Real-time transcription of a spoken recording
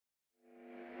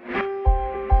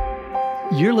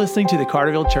You're listening to the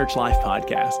Carterville Church Life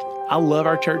Podcast. I love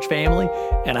our church family,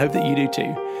 and I hope that you do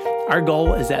too. Our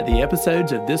goal is that the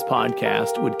episodes of this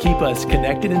podcast would keep us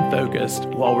connected and focused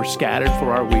while we're scattered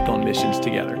for our week on missions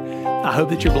together. I hope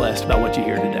that you're blessed by what you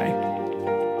hear today.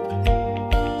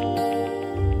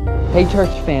 Hey, church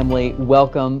family,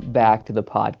 welcome back to the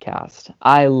podcast.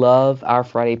 I love our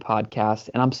Friday podcast,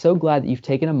 and I'm so glad that you've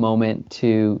taken a moment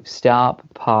to stop,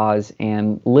 pause,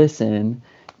 and listen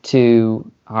to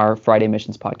our Friday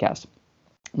Missions podcast.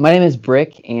 My name is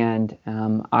Brick, and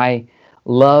I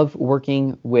love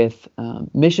working with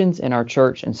missions in our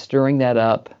church and stirring that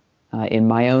up in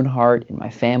my own heart, in my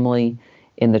family,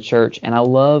 in the church, and I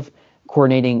love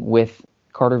coordinating with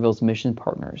Carterville's mission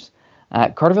partners.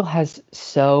 Carterville has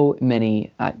so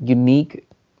many unique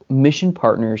mission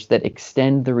partners that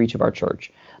extend the reach of our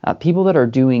church. People that are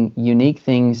doing unique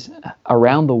things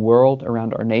around the world,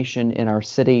 around our nation, in our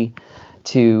city,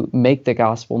 to make the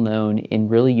gospel known in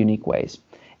really unique ways.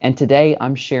 And today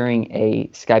I'm sharing a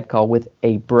Skype call with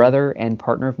a brother and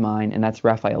partner of mine, and that's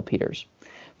Raphael Peters.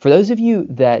 For those of you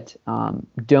that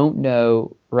don't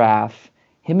know Raph,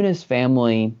 him and his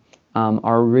family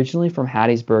are originally from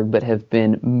Hattiesburg, but have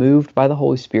been moved by the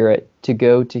Holy Spirit to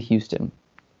go to Houston.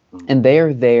 And they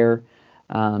are there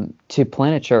to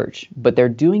plant a church, but they're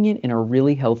doing it in a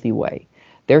really healthy way.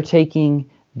 They're taking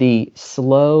the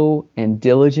slow and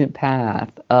diligent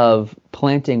path of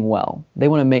planting well. They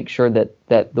want to make sure that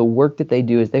the work that they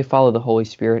do as they follow the Holy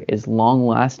Spirit is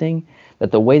long-lasting,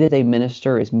 that the way that they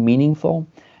minister is meaningful.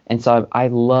 And so I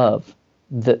love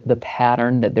the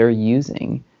pattern that they're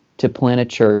using to plant a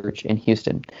church in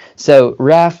Houston. So,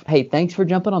 Raph, hey, thanks for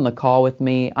jumping on the call with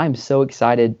me. I'm so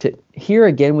excited to hear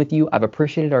again with you. I've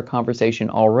appreciated our conversation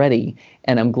already,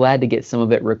 and I'm glad to get some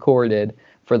of it recorded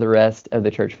for the rest of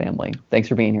the church family. Thanks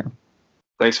for being here.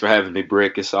 Thanks for having me,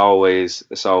 Brick. It's always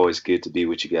good to be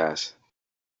with you guys.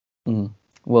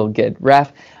 Well, good.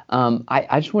 Raph,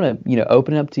 I just want to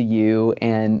open it up to you,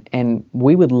 and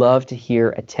we would love to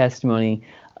hear a testimony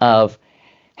of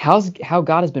how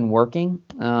God has been working,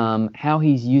 how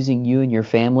He's using you and your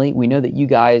family. We know that you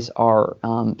guys are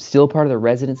still part of the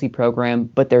residency program,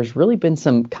 but there's really been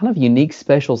some kind of unique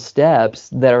special steps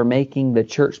that are making the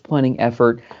church planting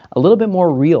effort a little bit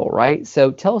more real, right?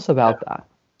 So tell us about that.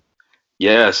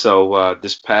 Yeah, so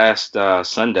this past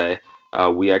Sunday,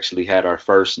 we actually had our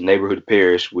first neighborhood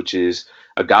parish, which is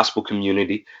a gospel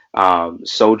community.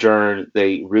 Sojourn,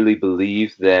 they really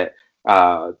believe that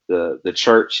the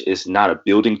church is not a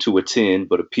building to attend,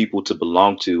 but a people to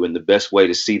belong to. And the best way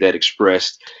to see that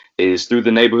expressed is through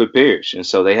the neighborhood parish. And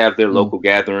so they have their local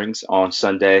gatherings on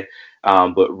Sunday,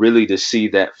 but really to see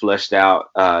that fleshed out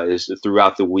is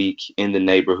throughout the week in the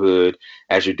neighborhood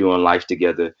as you're doing life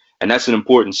together. And that's an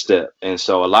important step. And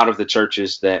so a lot of the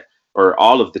churches or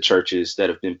all of the churches that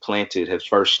have been planted have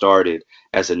first started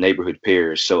as a neighborhood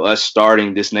parish. So us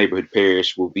starting this neighborhood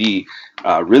parish will be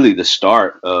really the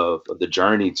start of the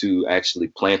journey to actually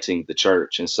planting the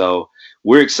church. And so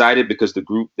we're excited because the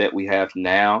group that we have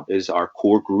now is our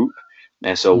core group.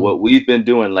 And so what we've been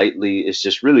doing lately is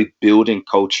just really building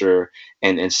culture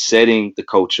and setting the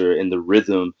culture and the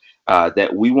rhythm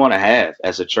that we want to have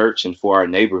as a church and for our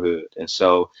neighborhood. And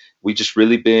so we just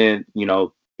really been,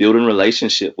 building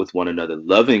relationship with one another,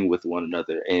 loving with one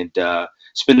another, and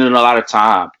spending a lot of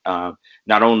time,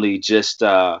 not only just,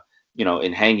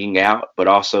 in hanging out, but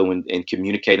also in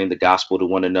communicating the gospel to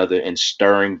one another and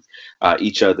stirring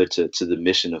each other to the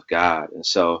mission of God. And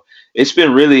so it's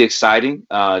been really exciting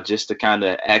just to kind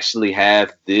of actually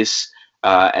have this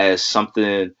as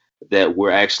something that we're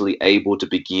actually able to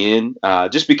begin,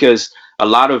 just because a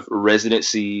lot of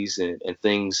residencies and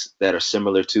things that are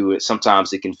similar to it,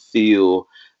 sometimes it can feel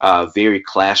very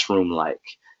classroom-like.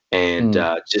 And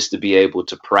just to be able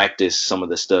to practice some of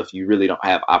the stuff, you really don't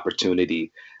have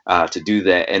opportunity to do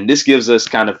that. And this gives us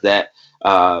kind of that,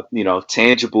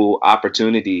 tangible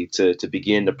opportunity to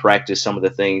begin to practice some of the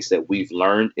things that we've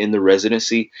learned in the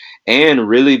residency and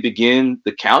really begin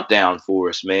the countdown for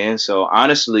us, man. So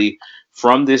honestly,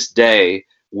 from this day,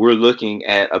 we're looking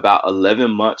at about 11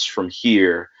 months from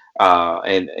here.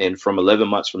 And from 11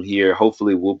 months from here,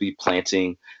 hopefully we'll be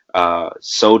planting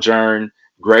Sojourn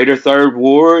Greater Third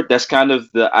Ward. That's kind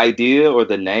of the idea or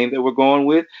the name that we're going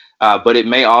with. But it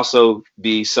may also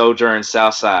be Sojourn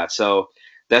Southside. So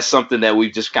that's something that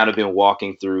we've just kind of been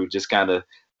walking through, just kind of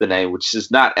the name, which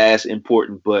is not as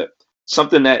important, but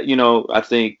something that, I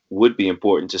think would be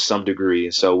important to some degree.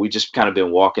 And so we just kind of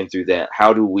been walking through that.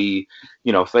 How do we,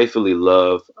 faithfully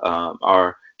love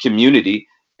our community,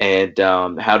 and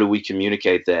how do we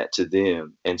communicate that to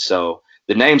them? And so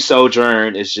the name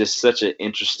Sojourn is just such an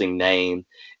interesting name.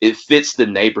 It fits the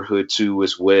neighborhood too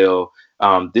as well.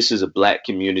 this is a Black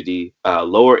community,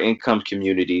 lower income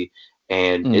community,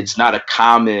 and Mm, it's not a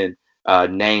common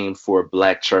name for a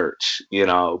Black church,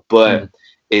 but mm,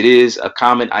 it is a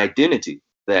common identity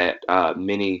that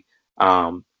many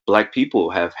Black people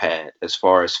have had, as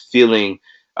far as feeling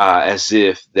as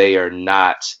if they are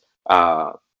not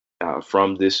uh,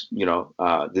 from this,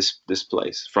 this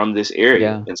place, from this area,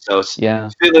 yeah, and so it's yeah.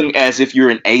 feeling as if you're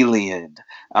an alien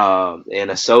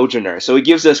and a sojourner. So it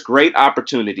gives us great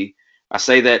opportunity. I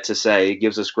say that to say it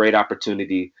gives us great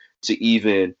opportunity to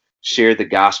even share the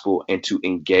gospel and to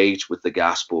engage with the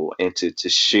gospel and to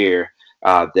share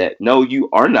that no, you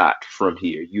are not from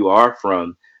here. You are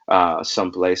from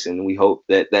someplace, and we hope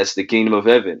that that's the kingdom of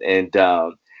heaven. And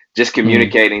just Mm,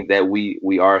 communicating that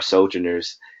we are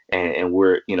sojourners, and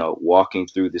we're walking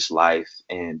through this life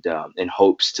and in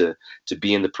hopes to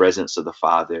be in the presence of the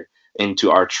Father,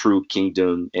 into our true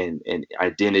kingdom and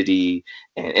identity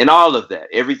and all of that,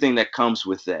 everything that comes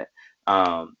with that.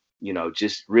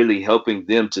 Just really helping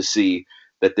them to see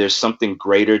that there's something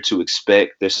greater to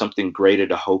expect. There's something greater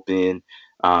to hope in.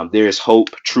 There is hope,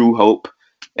 true hope,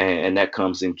 and that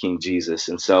comes in King Jesus.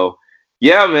 And so,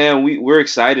 yeah, man, we're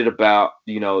excited about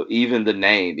even the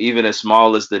name, even as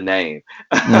small as the name,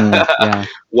 yeah.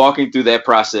 walking through that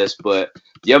process. But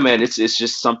yeah, man, it's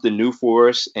just something new for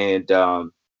us, and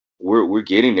we're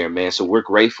getting there, man. So we're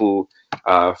grateful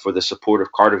for the support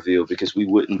of Carterville, because we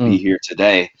wouldn't be Mm, here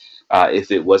today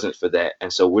if it wasn't for that.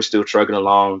 And so we're still trucking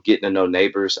along, getting to know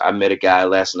neighbors. I met a guy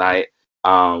last night.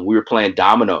 We were playing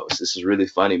dominoes. This is really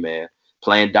funny, man.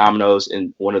 Playing dominoes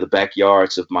in one of the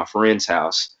backyards of my friend's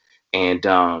house, and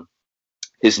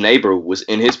his neighbor was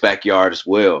in his backyard as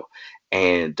well.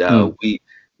 And mm,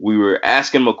 we were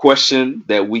asking him a question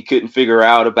that we couldn't figure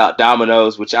out about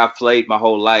dominoes, which I've played my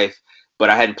whole life, but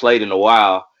I hadn't played in a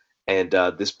while. And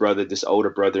this older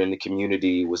brother in the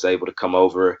community, was able to come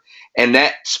over, and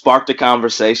that sparked a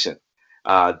conversation.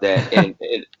 That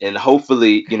and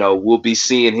hopefully, we'll be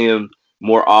seeing him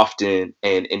more often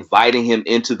and inviting him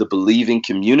into the believing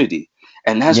community.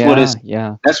 And yeah,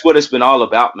 yeah. that's what it's been all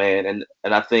about, man.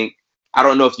 And I think, I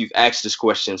don't know if you've asked this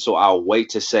question, so I'll wait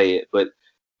to say it, but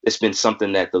it's been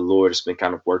something that the Lord has been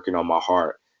kind of working on my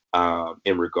heart,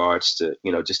 in regards to,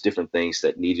 just different things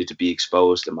that needed to be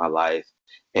exposed in my life,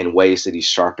 and ways that He's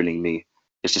sharpening me.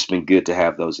 It's just been good to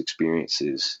have those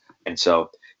experiences. And so,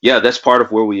 yeah, that's part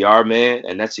of where we are, man.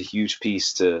 And that's a huge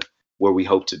piece to where we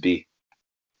hope to be.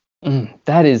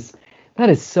 That is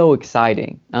so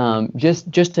exciting.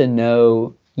 Just to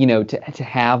know, to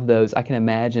have those. I can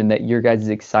imagine that your guys'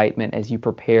 excitement as you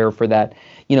prepare for that,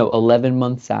 11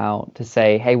 months out, to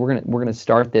say, hey, we're gonna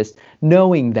start this,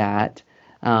 knowing that,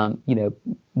 you know,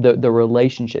 the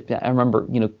relationship. I remember,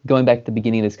 going back to the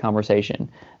beginning of this conversation,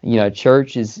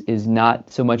 church is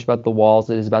not so much about the walls,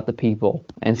 it is about the people.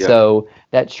 And Yeah. so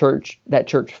that church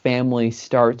family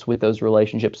starts with those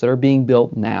relationships that are being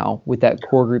built now with that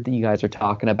core group that you guys are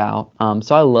talking about.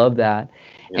 So I love that.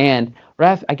 Yeah. And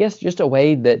Raf, I guess just a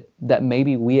way that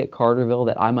maybe we at Carterville,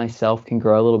 that I myself can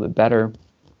grow a little bit better,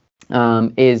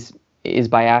 is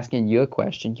by asking you a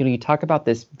question. You talk about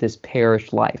this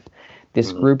parish life,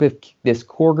 this Mhm. this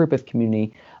core group of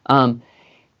community.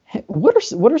 What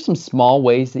are some small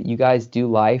ways that you guys do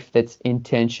life that's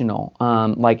intentional,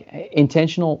 like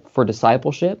intentional for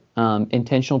discipleship,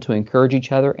 intentional to encourage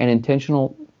each other, and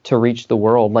intentional to reach the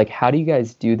world? Like, how do you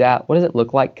guys do that? What does it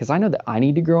look like? Because I know that I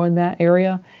need to grow in that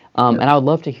area, Yeah. and I would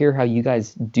love to hear how you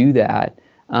guys do that,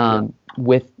 Yeah.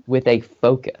 with a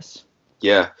focus.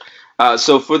 Yeah.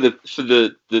 So for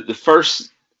the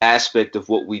first aspect of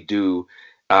what we do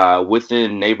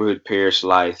within neighborhood parish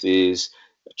life is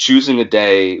choosing a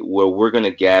day where we're going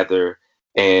to gather,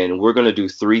 and we're going to do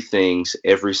three things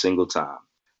every single time.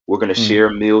 We're going to Mm, share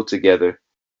a meal together.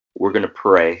 We're going to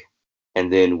pray,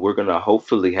 and then we're going to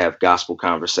hopefully have gospel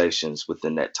conversations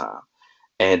within that time.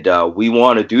 And we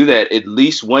want to do that at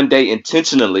least one day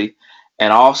intentionally,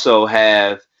 and also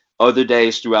have other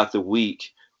days throughout the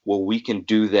week where we can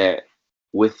do that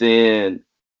within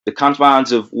the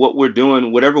confines of what we're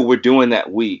doing, whatever we're doing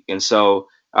that week. And so,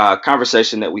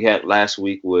 conversation that we had last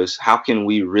week was, how can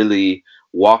we really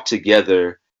walk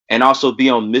together and also be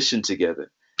on mission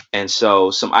together? And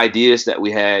so, some ideas that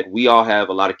we had, we all have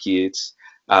a lot of kids.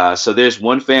 So there's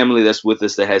one family that's with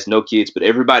us that has no kids, but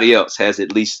everybody else has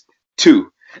at least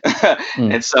two.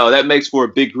 mm, And so that makes for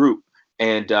a big group.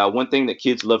 And one thing that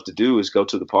kids love to do is go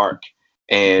to the park.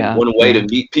 And yeah, one way yeah. to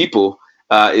meet people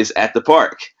is at the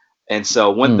park. And so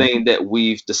one Mm, thing that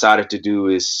we've decided to do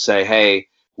is say, hey,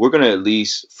 we're going to at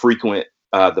least frequent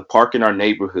the park in our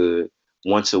neighborhood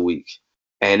once a week.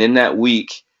 And in that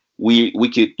week, we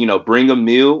could, bring a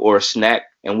meal or a snack,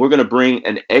 and we're going to bring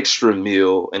an extra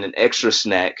meal and an extra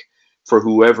snack for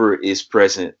whoever is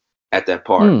present at that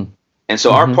park. And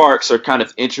so our parks are kind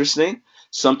of interesting.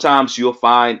 Sometimes you'll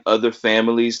find other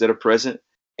families that are present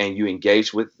and you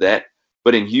engage with that.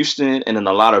 But in Houston and in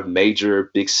a lot of major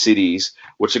big cities,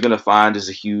 what you're going to find is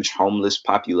a huge homeless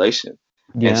population.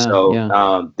 And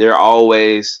so there are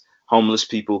always homeless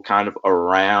people kind of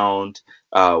around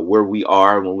where we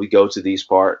are when we go to these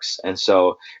parks. And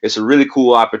so it's a really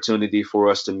cool opportunity for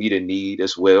us to meet a need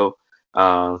as well,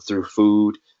 through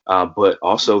food, but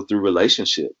also through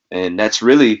relationship. And that's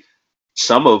really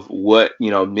some of what,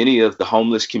 many of the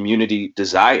homeless community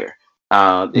desire,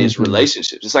 is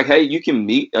relationships. It's like, hey, you can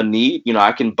meet a need.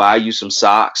 I can buy you some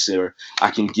socks, or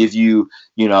I can give you,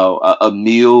 a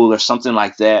meal or something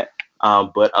like that.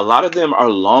 But a lot of them are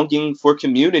longing for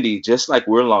community, just like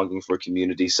we're longing for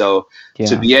community. So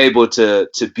to be able to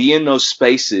be in those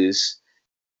spaces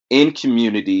in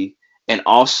community and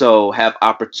also have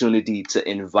opportunity to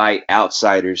invite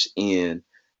outsiders in,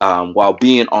 while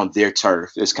being on their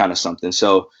turf is kind of something.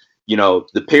 So,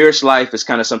 the parish life is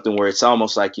kind of something where it's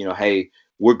almost like, hey,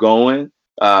 we're going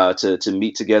to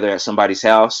meet together at somebody's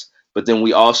house, but then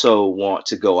we also want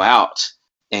to go out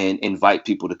and invite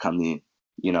people to come in,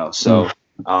 So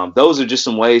those are just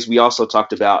some ways. We also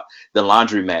talked about the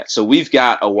laundromat. So we've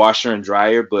got a washer and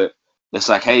dryer, but it's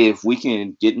like, hey, if we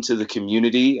can get into the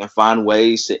community and find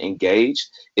ways to engage,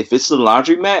 if it's the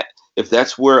laundromat, if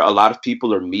that's where a lot of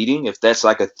people are meeting, if that's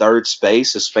like a third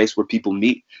space, a space where people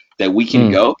meet that we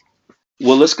can go,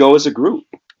 well, let's go as a group,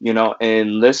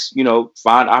 and let's,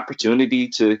 find opportunity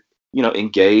to,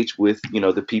 engage with,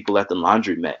 the people at the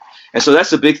laundromat. And so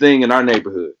that's a big thing in our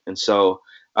neighborhood. And so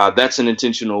that's an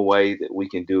intentional way that we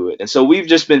can do it. And so we've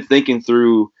just been thinking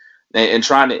through and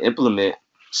trying to implement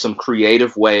some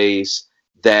creative ways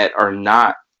that are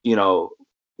not,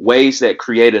 ways that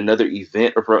create another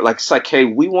event, or like, it's like, hey,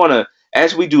 we want to,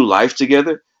 as we do life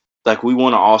together, like we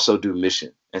want to also do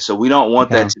mission. And so we don't want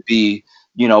that to be,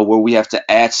 where we have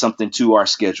to add something to our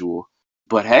schedule.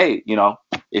 But hey,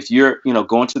 if you're,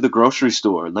 going to the grocery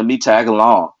store, let me tag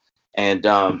along. And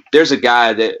there's a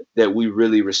guy that we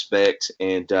really respect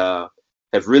and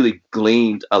have really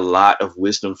gleaned a lot of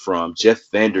wisdom from, Jeff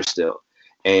Vanderstelt.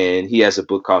 And he has a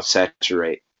book called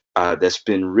Saturate that's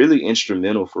been really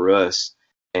instrumental for us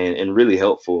and really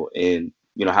helpful in,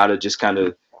 how to just kind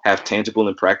of have tangible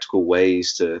and practical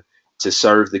ways to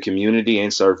serve the community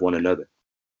and serve one another.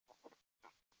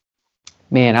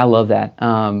 Man, I love that.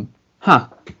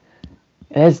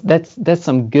 That's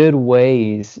some good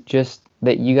ways just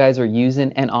that you guys are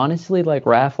using. And honestly, like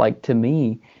Raph, like to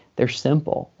me, they're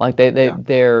simple. Like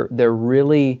they're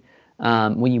really,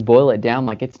 when you boil it down,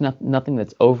 like it's nothing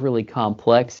that's overly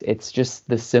complex. It's just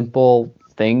the simple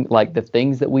thing, like the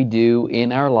things that we do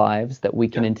in our lives that we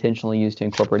can intentionally use to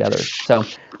incorporate others. So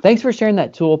thanks for sharing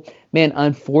that tool, man.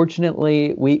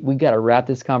 Unfortunately, we got to wrap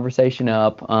this conversation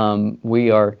up.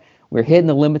 We're hitting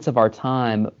the limits of our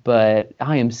time, but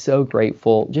I am so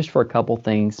grateful just for a couple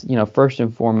things. First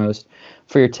and foremost,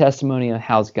 for your testimony of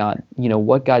how's God,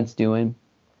 what God's doing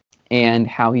and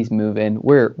how He's moving.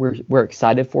 We're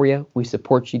excited for you. We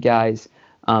support you guys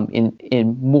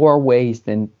in more ways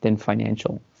than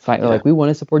financial. Like we want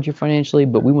to support you financially,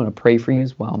 but we want to pray for you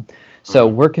as well. So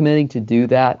we're committing to do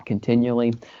that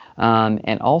continually,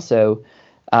 and also.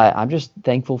 I'm just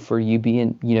thankful for you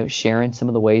being, sharing some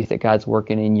of the ways that God's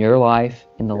working in your life,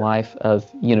 in the life of,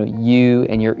 you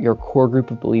and your core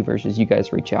group of believers as you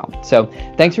guys reach out. So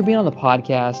thanks for being on the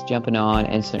podcast, jumping on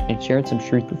and sharing some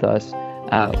truth with us.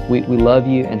 We love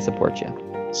you and support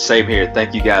you. Same here.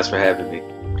 Thank you guys for having me.